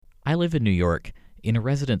I live in New York in a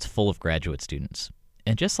residence full of graduate students.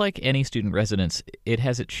 And just like any student residence, it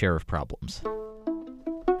has its share of problems.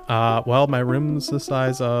 Well, my room's the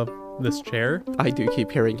size of this chair. I do keep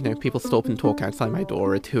hearing, people stop and talk outside my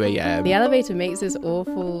door at 2 a.m. The elevator makes this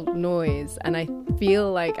awful noise, and I feel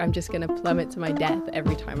like I'm just going to plummet to my death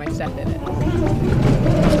every time I step in it.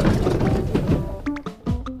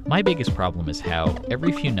 My biggest problem is how,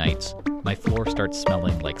 every few nights, my floor starts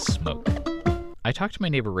smelling like smoke. I talked to my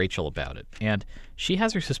neighbor Rachel about it, and she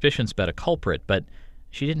has her suspicions about a culprit, but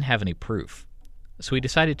she didn't have any proof. So we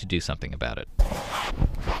decided to do something about it.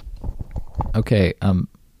 Okay,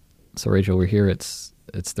 so Rachel, we're here. It's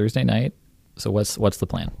Thursday night. So what's the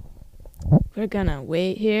plan? We're gonna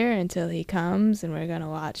wait here until he comes, and we're gonna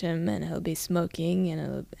watch him, and he'll be smoking,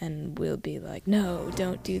 and we'll be like, no,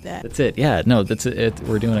 don't do that. That's it. Yeah, no, that's it.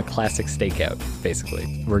 We're doing a classic stakeout,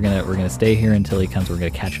 basically. We're gonna stay here until he comes. We're gonna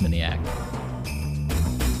catch him in the act.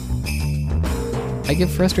 I get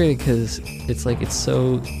frustrated because it's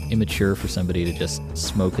so immature for somebody to just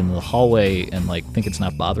smoke in the hallway and think it's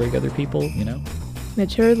not bothering other people,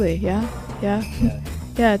 Maturely, yeah.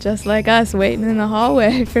 Yeah, just like us waiting in the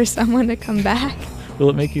hallway for someone to come back. Will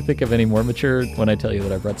it make you think of any more mature when I tell you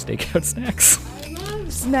that I brought stakeout snacks? I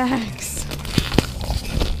love snacks.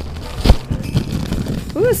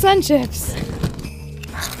 Ooh, sun chips.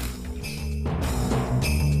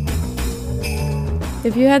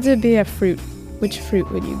 If you had to be a fruit, which fruit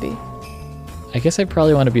would you be? I guess I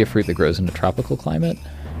probably want to be a fruit that grows in a tropical climate.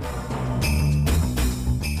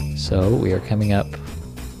 So we are coming up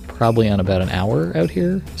probably on about an hour out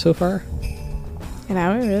here so far. An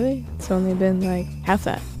hour, really? It's only been half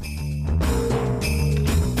that.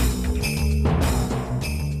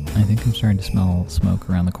 I think I'm starting to smell smoke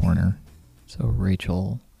around the corner. So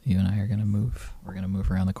Rachel, you and I are going to move. We're going to move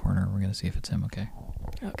around the corner. We're going to see if it's him, okay?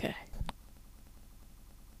 Okay.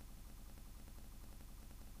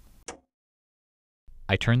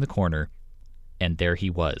 I turned the corner, and there he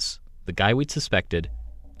was, the guy we'd suspected,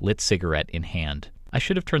 lit cigarette in hand. I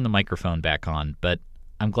should have turned the microphone back on, but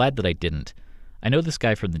I'm glad that I didn't. I know this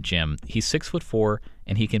guy from the gym. He's 6'4",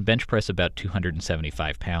 and he can bench press about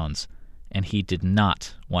 275 pounds, and he did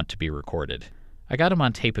not want to be recorded. I got him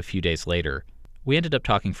on tape a few days later. We ended up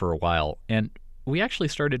talking for a while, and we actually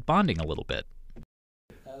started bonding a little bit.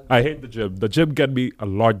 I hate the gym. The gym can be a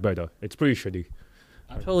lot better. It's pretty shitty.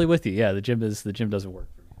 I'm totally with you. Yeah, the gym doesn't work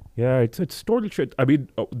for me. Yeah, it's total shit. I mean,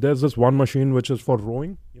 there's this one machine which is for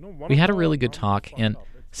rowing. We had a really good talk, and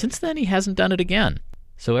since then he hasn't done it again.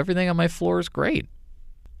 So everything on my floor is great,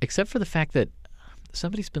 except for the fact that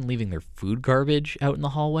somebody's been leaving their food garbage out in the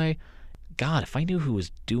hallway. God, if I knew who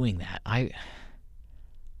was doing that, I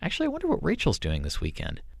wonder what Rachel's doing this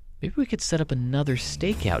weekend. Maybe we could set up another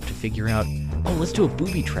stakeout to figure out, let's do a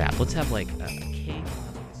booby trap. Let's have a cake.